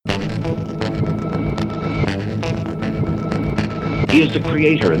He is the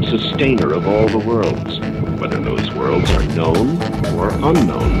creator and sustainer of all the worlds, whether those worlds are known or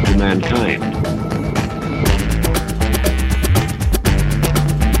unknown to mankind.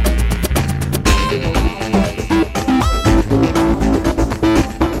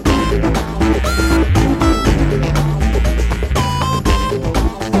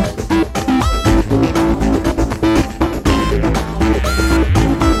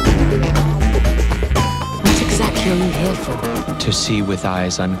 What exactly are you here for? To see with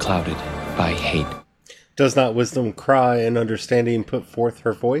eyes unclouded by hate. Does not wisdom cry and understanding put forth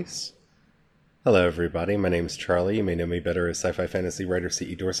her voice? Hello everybody, my name is Charlie. You may know me better as sci-fi fantasy writer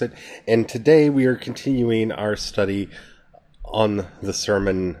C.E. Dorset. And today we are continuing our study on the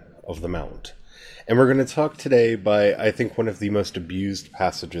Sermon of the Mount. And we're going to talk today by, I think, one of the most abused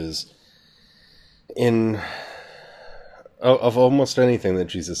passages of almost anything that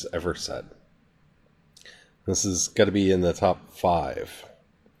Jesus ever said. This has got to be in the top 5.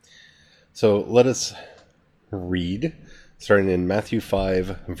 So let us read, starting in Matthew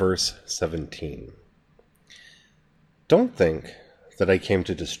 5, verse 17. Don't think that I came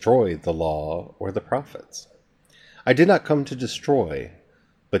to destroy the law or the prophets. I did not come to destroy,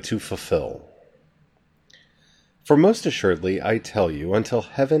 but to fulfill. For most assuredly, I tell you, until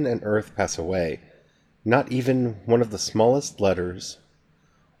heaven and earth pass away, not even one of the smallest letters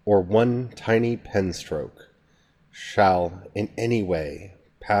or one tiny pen stroke shall in any way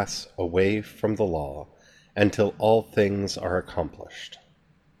pass away from the law until all things are accomplished.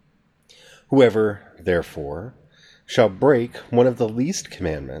 Whoever, therefore, shall break one of the least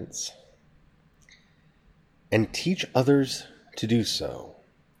commandments and teach others to do so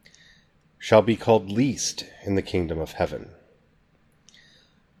shall be called least in the kingdom of heaven.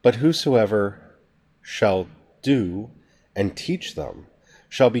 But whosoever shall do and teach them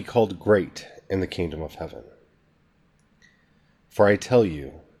shall be called great in the kingdom of heaven. For I tell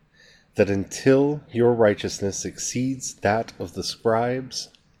you that until your righteousness exceeds that of the scribes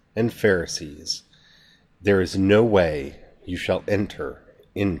and Pharisees, there is no way you shall enter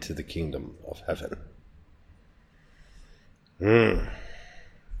into the kingdom of heaven. The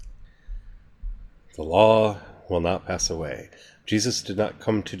law will not pass away. Jesus did not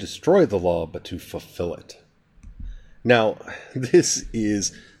come to destroy the law, but to fulfill it. Now, this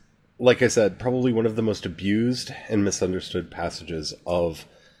is, like I said, probably one of the most abused and misunderstood passages of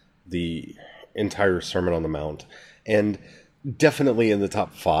the entire Sermon on the Mount, and definitely in the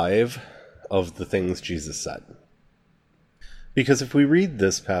top 5 of the things Jesus said. Because if we read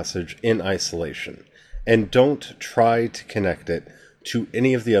this passage in isolation, and don't try to connect it to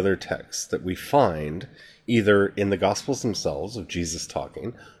any of the other texts that we find, either in the Gospels themselves of Jesus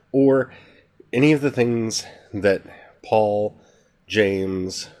talking, or any of the things that Paul,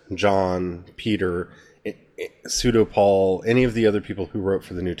 James, John, Peter, Pseudo-Paul, any of the other people who wrote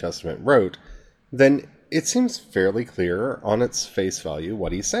for the New Testament wrote, then it seems fairly clear on its face value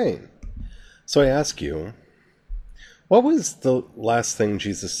what he's saying. So I ask you, what was the last thing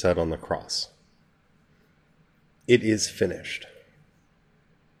Jesus said on the cross? It is finished.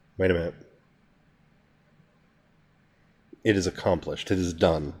 Wait a minute. It is accomplished. It is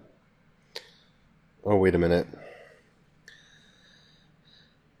done. Oh, wait a minute.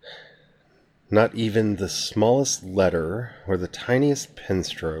 Not even the smallest letter or the tiniest pen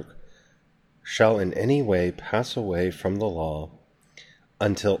stroke shall in any way pass away from the law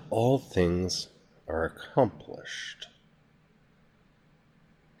until all things are accomplished.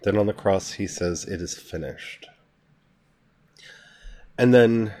 Then on the cross he says, it is finished. And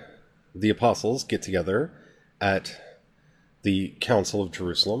then the apostles get together at the Council of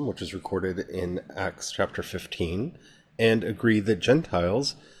Jerusalem, which is recorded in Acts chapter 15, and agree that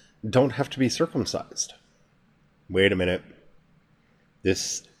Gentiles don't have to be circumcised. Wait a minute.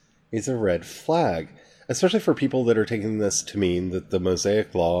 This is a red flag, especially for people that are taking this to mean that the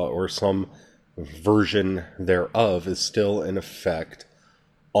Mosaic Law or some version thereof is still in effect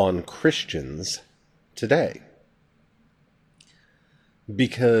on Christians today.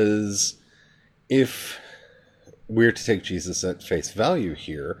 Because if we're to take Jesus at face value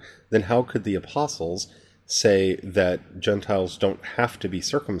here, then how could the apostles say that Gentiles don't have to be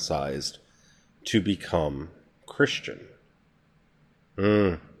circumcised to become Christian?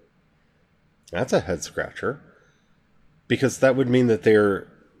 That's a head scratcher. Because that would mean that they're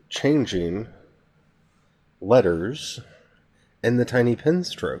changing letters and the tiny pen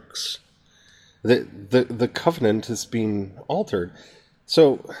strokes. The covenant is being altered.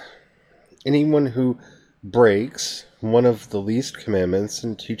 So anyone who breaks one of the least commandments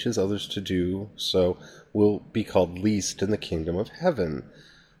and teaches others to do so will be called least in the kingdom of heaven.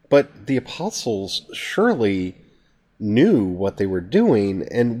 But the apostles surely knew what they were doing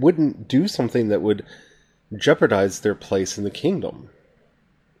and wouldn't do something that would jeopardize their place in the kingdom.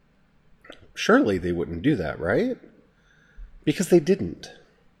 Surely they wouldn't do that, right? Because they didn't.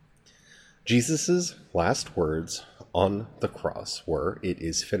 Jesus' last words on the cross were, "It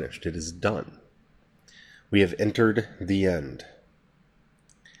is finished. It is done. We have entered the end."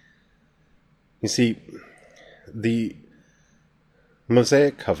 You see, the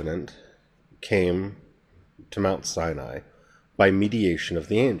Mosaic covenant came to Mount Sinai by mediation of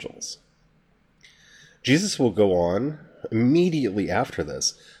the angels. Jesus will go on immediately after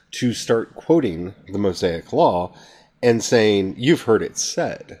this to start quoting the Mosaic law and saying, "You've heard it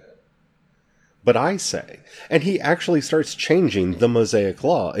said, but I say." And he actually starts changing the Mosaic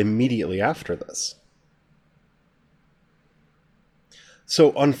law immediately after this.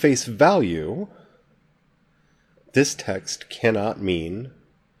 So on face value, this text cannot mean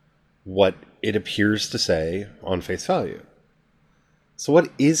what it appears to say on face value. So what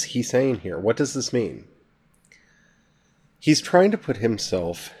is he saying here? What does this mean? He's trying to put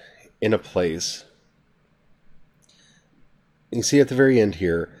himself in a place, you see at the very end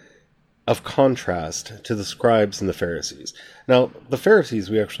here, of contrast to the scribes and the Pharisees. Now, the Pharisees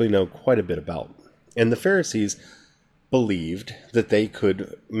we actually know quite a bit about. And the Pharisees believed that they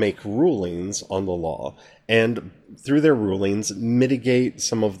could make rulings on the law and through their rulings mitigate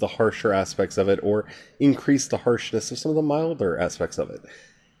some of the harsher aspects of it or increase the harshness of some of the milder aspects of it.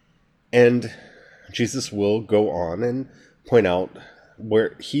 And Jesus will go on and point out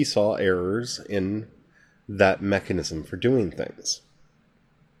where he saw errors in that mechanism for doing things.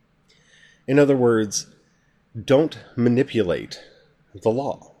 In other words, don't manipulate the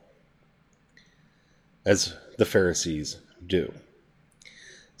law as the Pharisees do.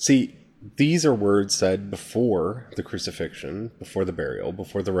 See, these are words said before the crucifixion, before the burial,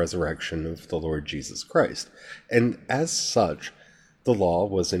 before the resurrection of the Lord Jesus Christ. And as such, the law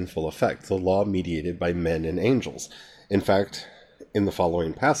was in full effect, the law mediated by men and angels. In fact, in the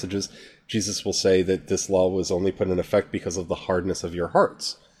following passages, Jesus will say that this law was only put in effect because of the hardness of your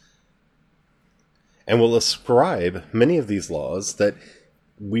hearts. And will ascribe many of these laws that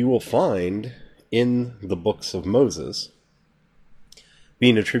we will find in the books of Moses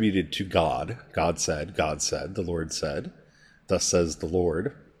being attributed to God. God said, the Lord said, thus says the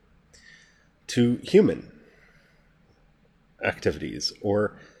Lord, to human activities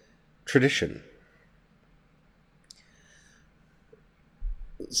or tradition.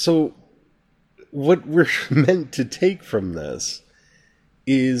 So what we're meant to take from this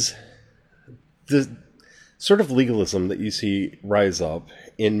is the sort of legalism that you see rise up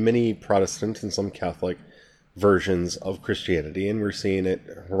in many Protestant and some Catholic versions of Christianity, and we're seeing it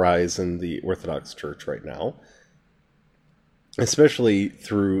rise in the Orthodox Church right now, especially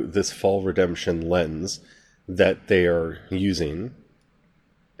through this fall redemption lens that they are using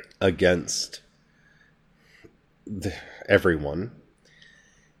against everyone.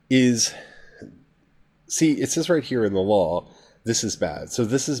 See, it says right here in the law, this is bad. So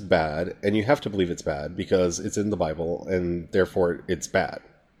this is bad, and you have to believe it's bad because it's in the Bible, and therefore it's bad.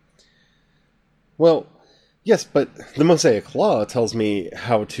 Well, yes, but the Mosaic Law tells me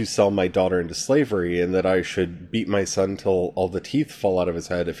how to sell my daughter into slavery, and that I should beat my son till all the teeth fall out of his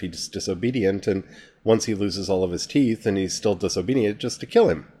head if he's disobedient, and once he loses all of his teeth and he's still disobedient, just to kill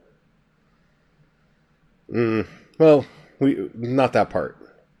him. Well, not that part.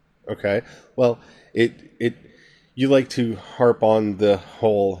 Okay? Well, you like to harp on the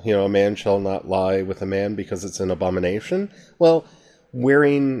whole, a man shall not lie with a man because it's an abomination. Well,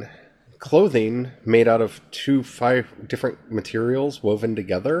 wearing clothing made out of 5 different materials woven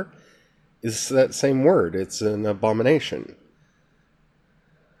together is that same word. It's an abomination.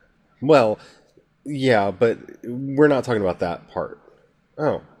 Well, yeah, but we're not talking about that part.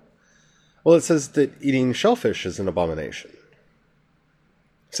 Oh. Well, it says that eating shellfish is an abomination.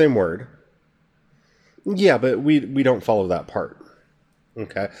 Same word. Yeah, but we don't follow that part.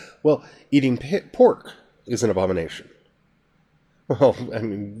 Okay. Well, eating pork is an abomination. Well, I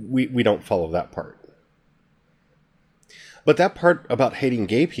mean, we don't follow that part. But that part about hating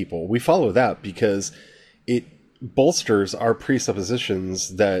gay people, we follow that because it bolsters our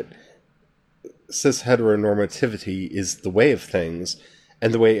presuppositions that cis heteronormativity is the way of things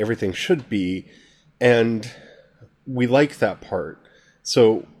and the way everything should be, and we like that part.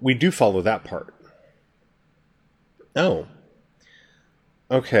 So we do follow that part. Oh.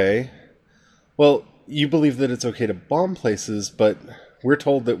 Okay. Well, you believe that it's okay to bomb places, but we're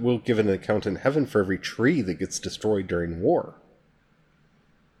told that we'll give an account in heaven for every tree that gets destroyed during war.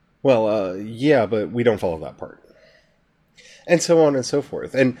 Well, yeah, but we don't follow that part. And so on and so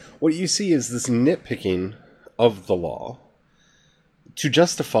forth. And what you see is this nitpicking of the law to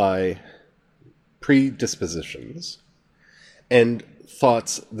justify predispositions and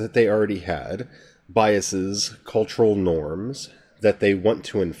thoughts that they already had, biases, cultural norms that they want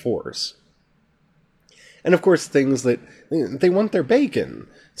to enforce. And of course, things that they want their bacon.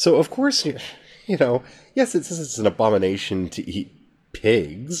 So of course, yes, it's an abomination to eat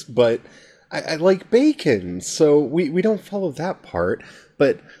pigs, but I like bacon, so we don't follow that part.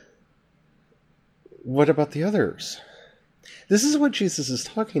 But what about the others? This is what Jesus is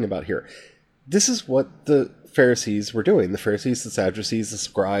talking about here. This is what the Pharisees were doing. The Pharisees, the Sadducees, the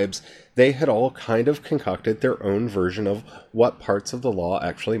scribes, they had all kind of concocted their own version of what parts of the law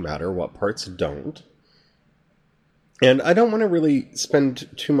actually matter, what parts don't. And I don't want to really spend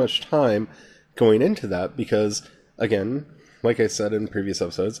too much time going into that because, again, like I said in previous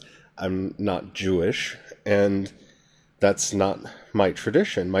episodes, I'm not Jewish, and that's not my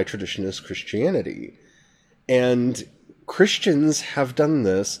tradition. My tradition is Christianity. And Christians have done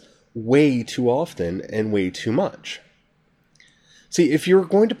this way too often and way too much. See, if you're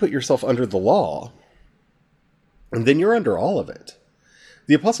going to put yourself under the law, then you're under all of it.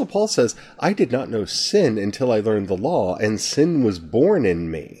 The Apostle Paul says, I did not know sin until I learned the law, and sin was born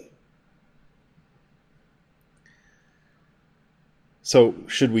in me. So,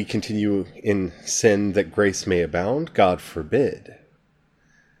 should we continue in sin that grace may abound? God forbid.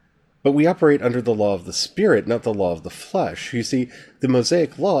 But we operate under the law of the Spirit, not the law of the flesh. You see, the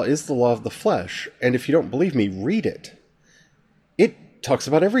Mosaic law is the law of the flesh, and if you don't believe me, read it. It talks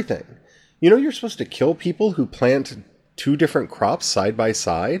about everything. You know you're supposed to kill people who plant 2 different crops side by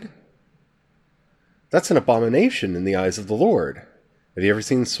side? That's an abomination in the eyes of the Lord. Have you ever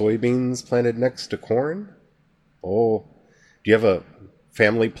seen soybeans planted next to corn? Oh, do you have a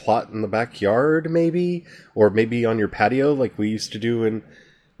family plot in the backyard, maybe? Or maybe on your patio, like we used to do when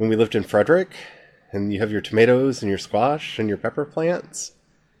we lived in Frederick? And you have your tomatoes and your squash and your pepper plants?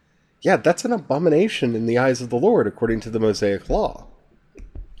 Yeah, that's an abomination in the eyes of the Lord, according to the Mosaic law.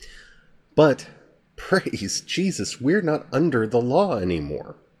 But, praise Jesus, we're not under the law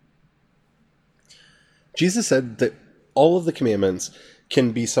anymore. Jesus said that all of the commandments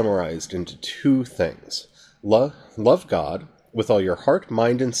can be summarized into 2 things. Love God with all your heart,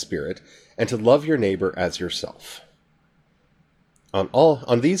 mind, and spirit, and to love your neighbor as yourself.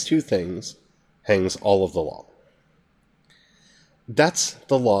 On these 2 things hangs all of the law. That's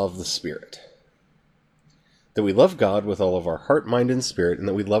the law of the Spirit. That we love God with all of our heart, mind, and spirit, and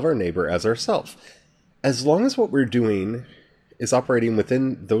that we love our neighbor as ourselves. As long as what we're doing is operating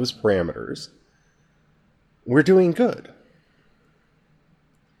within those parameters, we're doing good.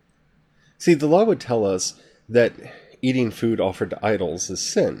 See, the law would tell us that eating food offered to idols is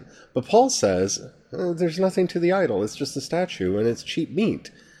sin. But Paul says, there's nothing to the idol. It's just a statue, and it's cheap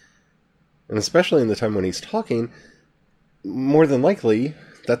meat. And especially in the time when he's talking, more than likely,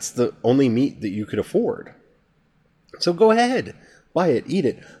 that's the only meat that you could afford. So go ahead, buy it, eat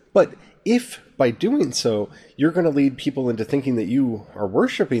it. But if by doing so, you're going to lead people into thinking that you are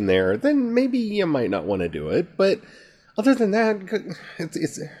worshiping there, then maybe you might not want to do it. But other than that,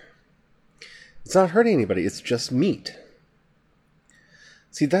 it's not hurting anybody. It's just meat.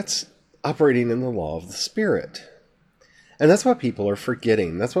 See, that's operating in the law of the Spirit. And that's what people are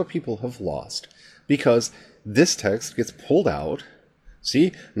forgetting. That's what people have lost. Because this text gets pulled out.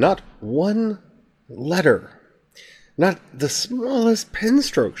 See, not one letter, not the smallest pen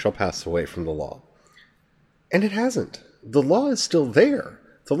stroke shall pass away from the law. And it hasn't. The law is still there.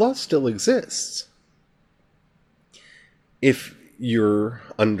 The law still exists. If you're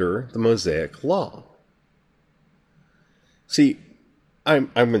under the Mosaic law. See,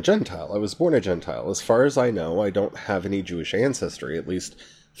 I'm a Gentile. I was born a Gentile. As far as I know, I don't have any Jewish ancestry, at least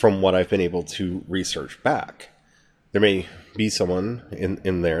from what I've been able to research back. There may be someone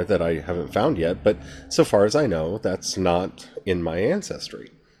in there that I haven't found yet, but so far as I know, that's not in my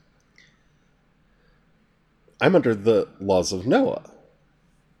ancestry. I'm under the laws of Noah.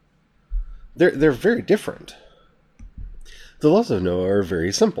 They're very different. The laws of Noah are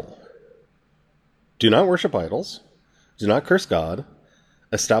very simple. Do not worship idols. Do not curse God.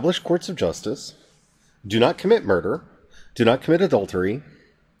 Establish courts of justice. Do not commit murder. Do not commit adultery.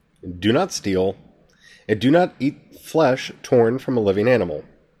 Do not steal. And do not eat flesh torn from a living animal.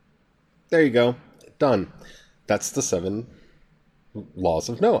 There you go. Done. That's the 7 laws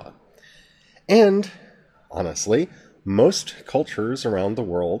of Noah. And, honestly, most cultures around the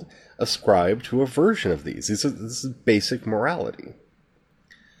world ascribe to a version of these. This is basic morality.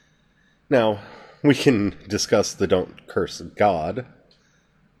 Now, we can discuss the don't curse God.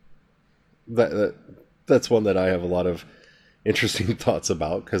 That's one that I have a lot of interesting thoughts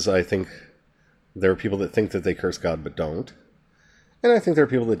about, because I think there are people that think that they curse God but don't. And I think there are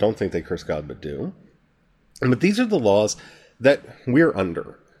people that don't think they curse God but do. But these are the laws that we're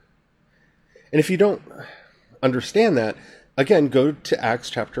under. And if you don't understand that, again, go to Acts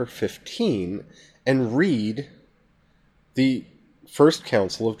chapter 15 and read the first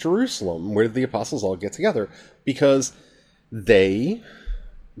council of Jerusalem, where the apostles all get together, because they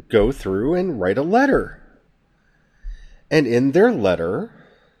go through and write a letter. And in their letter,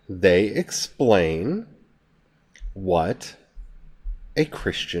 they explain what a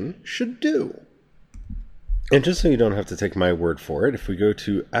Christian should do. And just so you don't have to take my word for it, if we go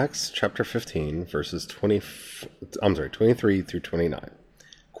to Acts chapter 15, verses 23 through 29,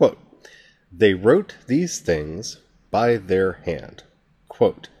 quote, "They wrote these things by their hand,"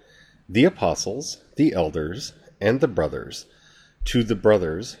 quote, "the apostles, the elders, and the brothers, to the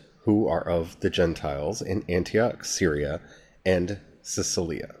brothers who are of the Gentiles in Antioch, Syria, and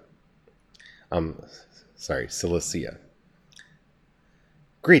Cilicia.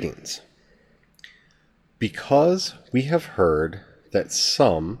 Greetings. Because we have heard that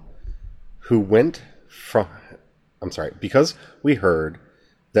some who went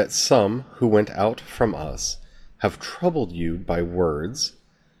out from us have troubled you by words,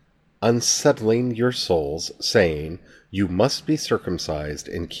 unsettling your souls, saying, 'You must be circumcised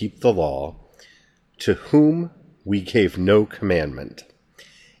and keep the law,' to whom we gave no commandment.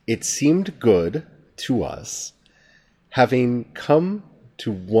 It seemed good to us, having come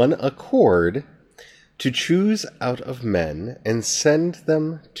to one accord, to choose out of men and send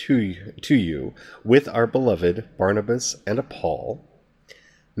them to you with our beloved Barnabas and Paul,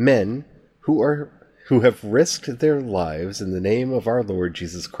 men who have risked their lives in the name of our Lord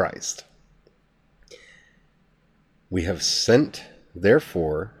Jesus Christ. We have sent,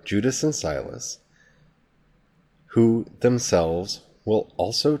 therefore, Judas and Silas, who themselves will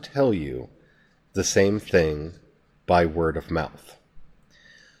also tell you the same thing by word of mouth.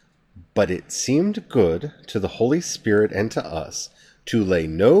 But it seemed good to the Holy Spirit and to us to lay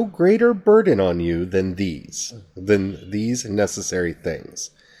no greater burden on you than these necessary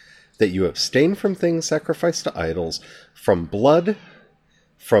things, that you abstain from things sacrificed to idols, from blood,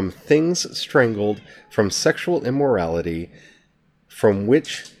 from things strangled, from sexual immorality, from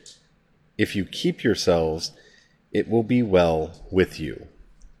which, if you keep yourselves, it will be well with you.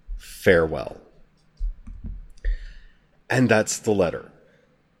 Farewell." And that's the letter.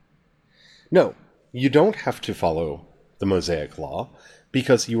 No, you don't have to follow the Mosaic Law,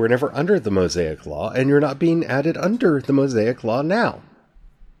 because you were never under the Mosaic Law, and you're not being added under the Mosaic Law now.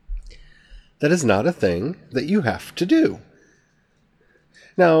 That is not a thing that you have to do.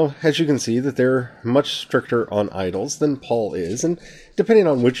 Now, as you can see, that they're much stricter on idols than Paul is, and depending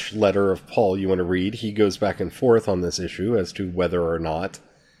on which letter of Paul you want to read, he goes back and forth on this issue as to whether or not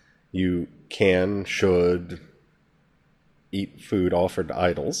you should eat food offered to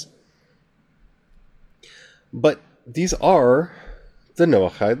idols. But these are the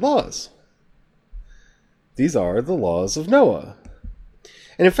Noahide laws. These are the laws of Noah.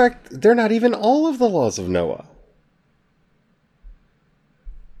 And in fact, they're not even all of the laws of Noah,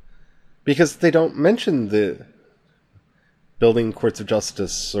 because they don't mention the building courts of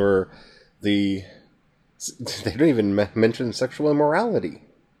justice, or they don't even mention sexual immorality.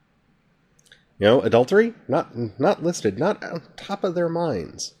 Adultery, not listed, not on top of their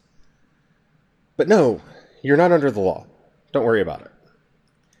minds. But no, you're not under the law. Don't worry about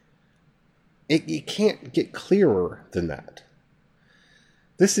it. It can't get clearer than that.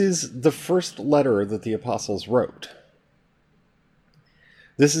 This is the first letter that the apostles wrote.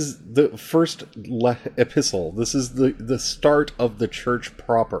 This is the first epistle. This is the start of the church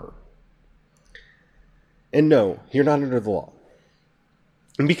proper. And no, you're not under the law.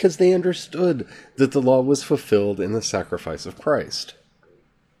 And because they understood that the law was fulfilled in the sacrifice of Christ.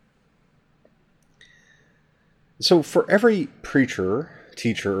 So for every preacher,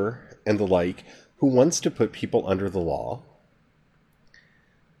 teacher, and the like who wants to put people under the law,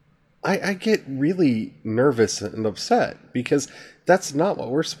 I get really nervous and upset, because that's not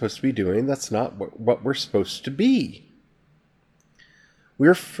what we're supposed to be doing. That's not what we're supposed to be.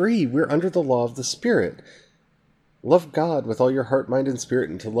 We're free. We're under the law of the Spirit. Love God with all your heart, mind, and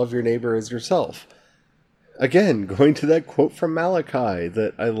spirit, and to love your neighbor as yourself. Again, going to that quote from Malachi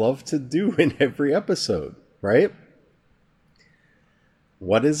that I love to do in every episode, right?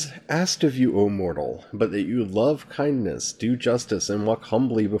 "What is asked of you, O mortal, but that you love kindness, do justice, and walk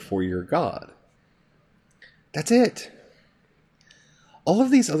humbly before your God?" That's it. All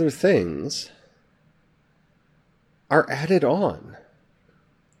of these other things are added on.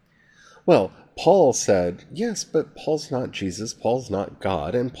 Well, Paul said, yes, but Paul's not Jesus, Paul's not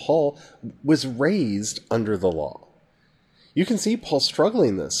God, and Paul was raised under the law. You can see Paul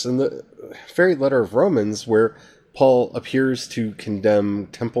struggling this in the very letter of Romans, where Paul appears to condemn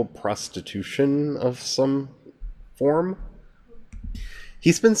temple prostitution of some form.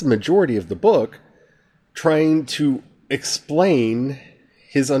 He spends the majority of the book trying to explain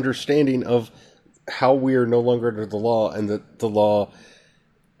his understanding of how we are no longer under the law, and that the law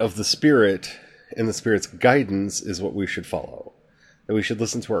of the Spirit and the Spirit's guidance is what we should follow. That we should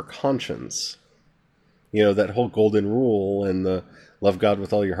listen to our conscience. You know, that whole golden rule and the love God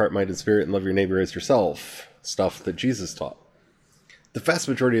with all your heart, mind, and spirit, and love your neighbor as yourself stuff that Jesus taught. The vast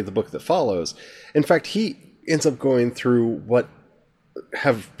majority of the book that follows, in fact, he ends up going through what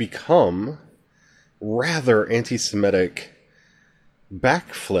have become rather anti-Semitic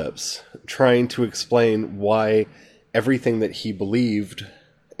backflips, trying to explain why everything that he believed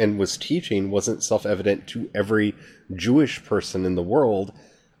and was teaching wasn't self-evident to every Jewish person in the world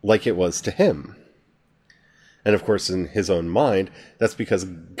like it was to him. And of course, in his own mind, that's because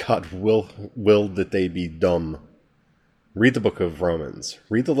God willed that they be dumb. Read the book of Romans.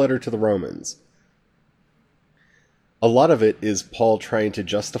 Read the letter to the Romans. A lot of it is Paul trying to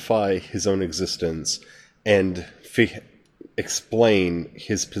justify his own existence and explain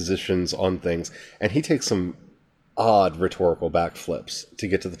his positions on things. And he takes some odd rhetorical backflips to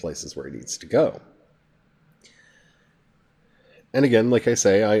get to the places where he needs to go. And again, like I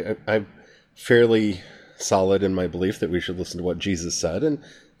say, I'm fairly solid in my belief that we should listen to what Jesus said. And,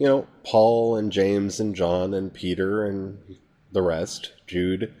 you know, Paul and James and John and Peter and the rest,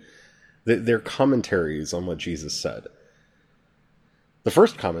 Jude, they're commentaries on what Jesus said. The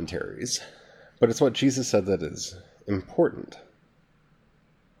first commentaries, but it's what Jesus said that is important.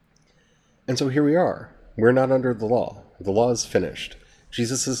 And so here we are. We're not under the law. The law is finished.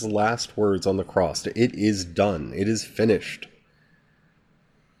 Jesus' last words on the cross, it is done. It is finished.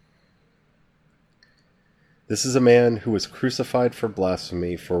 This is a man who was crucified for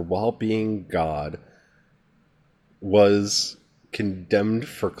blasphemy, for while being God, was condemned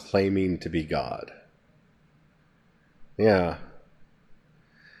for claiming to be God. Yeah.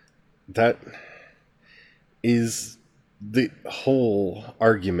 That is the whole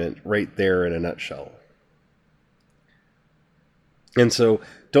argument right there in a nutshell. And so,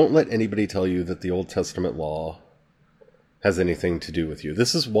 don't let anybody tell you that the Old Testament law has anything to do with you.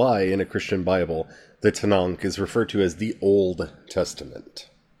 This is why, in a Christian Bible, the Tanakh is referred to as the Old Testament.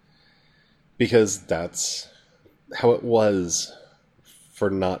 Because that's how it was for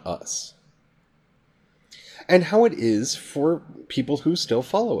not us. And how it is for people who still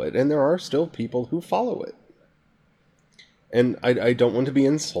follow it. And there are still people who follow it. And I don't want to be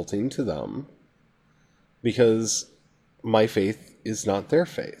insulting to them, because my faith is not their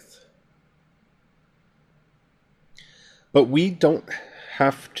faith. But we don't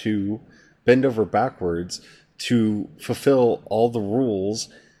have to bend over backwards to fulfill all the rules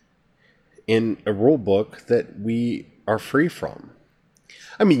in a rule book that we are free from.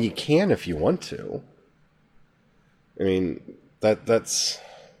 I mean, you can if you want to. I mean, that's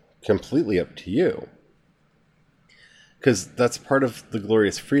completely up to you. Because that's part of the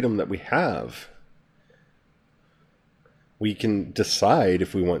glorious freedom that we have. We can decide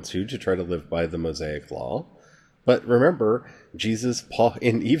if we want to try to live by the Mosaic law. But remember, Jesus, Paul,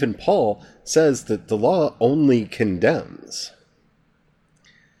 and even Paul says that the law only condemns.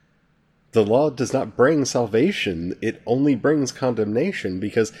 The law does not bring salvation. It only brings condemnation,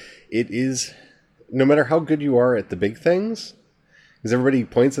 because it is, no matter how good you are at the big things, because everybody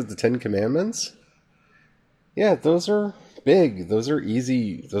points at the 10 Commandments. Yeah, those are big. Those are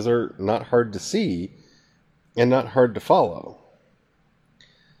easy. Those are not hard to see and not hard to follow.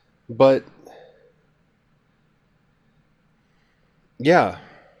 But yeah,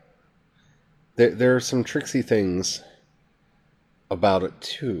 there are some tricksy things about it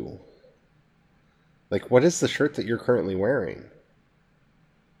too. Like, what is the shirt that you're currently wearing?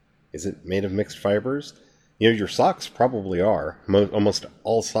 Is it made of mixed fibers? You know, your socks probably are. Almost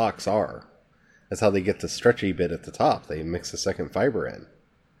all socks are. That's how they get the stretchy bit at the top. They mix a second fiber in.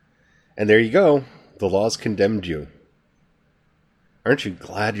 And there you go. The law's condemned you. Aren't you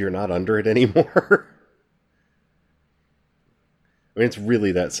glad you're not under it anymore? I mean, it's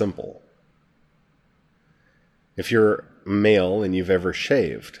really that simple. If you're male and you've ever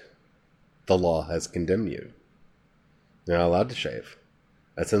shaved, the law has condemned you. You're not allowed to shave.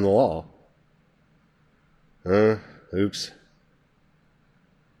 That's in the law. Oops.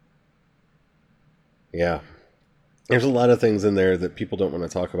 Yeah. There's a lot of things in there that people don't want to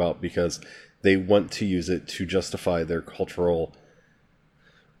talk about because they want to use it to justify their cultural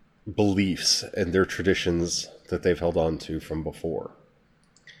beliefs and their traditions that they've held on to from before.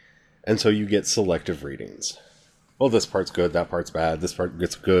 And so you get selective readings. Well, this part's good, that part's bad. This part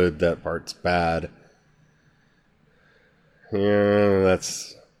gets good, that part's bad. Yeah,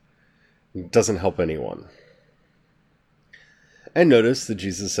 doesn't help anyone. And notice that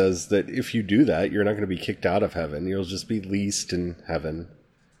Jesus says that if you do that, you're not going to be kicked out of heaven. You'll just be least in heaven.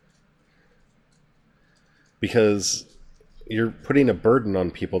 Because you're putting a burden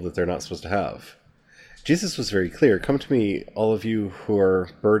on people that they're not supposed to have. Jesus was very clear. Come to me, all of you who are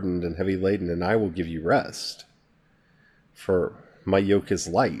burdened and heavy laden, and I will give you rest. For my yoke is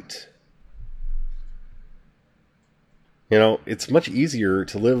light. You know, it's much easier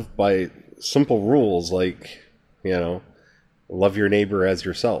to live by simple rules like, love your neighbor as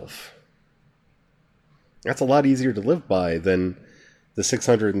yourself. That's a lot easier to live by than the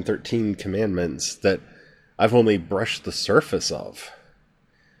 613 commandments that I've only brushed the surface of.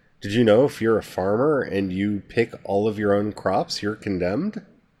 Did you know if you're a farmer and you pick all of your own crops, you're condemned?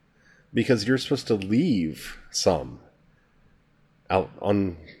 Because you're supposed to leave some out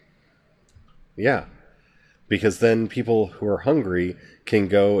on... Yeah. Because then people who are hungry can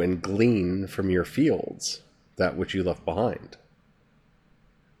go and glean from your fields that which you left behind.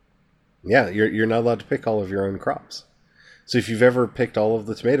 Yeah, you're not allowed to pick all of your own crops. So if you've ever picked all of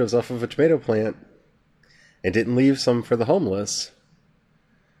the tomatoes off of a tomato plant and didn't leave some for the homeless,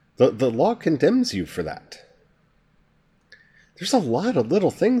 the law condemns you for that. There's a lot of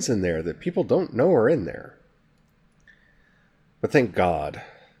little things in there that people don't know are in there. But thank God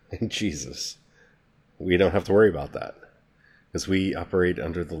and Jesus, we don't have to worry about that, because we operate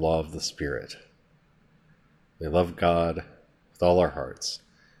under the law of the Spirit. We love God with all our hearts,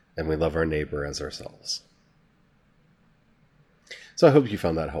 and we love our neighbor as ourselves. So I hope you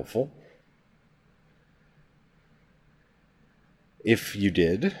found that helpful. If you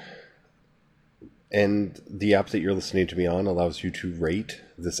did, and the app that you're listening to me on allows you to rate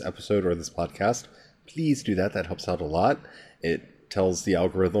this episode or this podcast, please do that. That helps out a lot. It tells the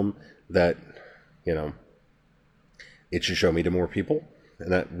algorithm that, it should show me to more people,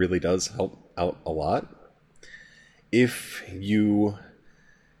 and that really does help out a lot. If you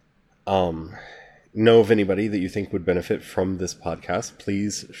know of anybody that you think would benefit from this podcast,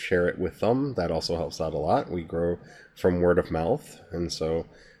 please share it with them. That also helps out a lot. We grow from word of mouth, and so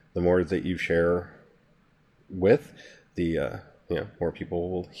the more that you share with, the more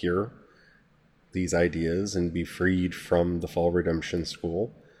people will hear these ideas and be freed from the fall redemption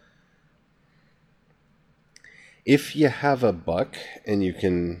school. If you have a buck and you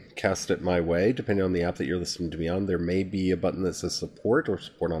can cast it my way, depending on the app that you're listening to me on, there may be a button that says support or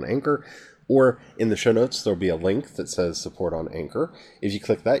support on Anchor, or in the show notes, there'll be a link that says support on Anchor. If you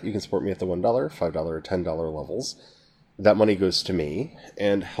click that, you can support me at the $1, $5, or $10 levels. That money goes to me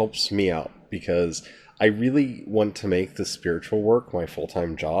and helps me out, because I really want to make the spiritual work my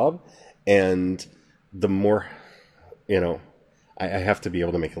full-time job, and the more, I have to be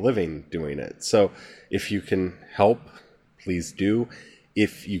able to make a living doing it. So if you can help, please do.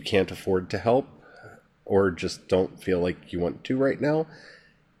 If you can't afford to help, or just don't feel like you want to right now,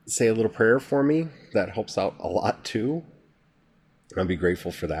 say a little prayer for me. That helps out a lot too. I'd be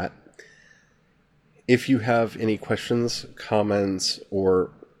grateful for that. If you have any questions, comments,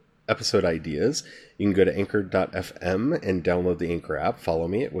 or episode ideas, you can go to anchor.fm and download the Anchor app. Follow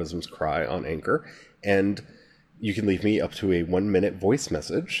me at Wisdom's Cry on Anchor, and you can leave me up to a 1-minute voice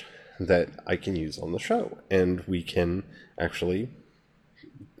message that I can use on the show, and we can actually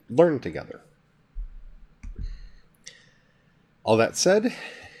learn together. All that said,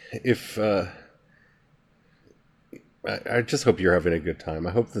 I just hope you're having a good time.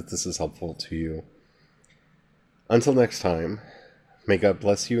 I hope that this is helpful to you. Until next time, may God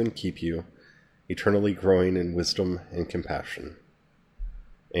bless you and keep you, eternally growing in wisdom and compassion.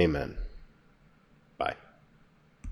 Amen.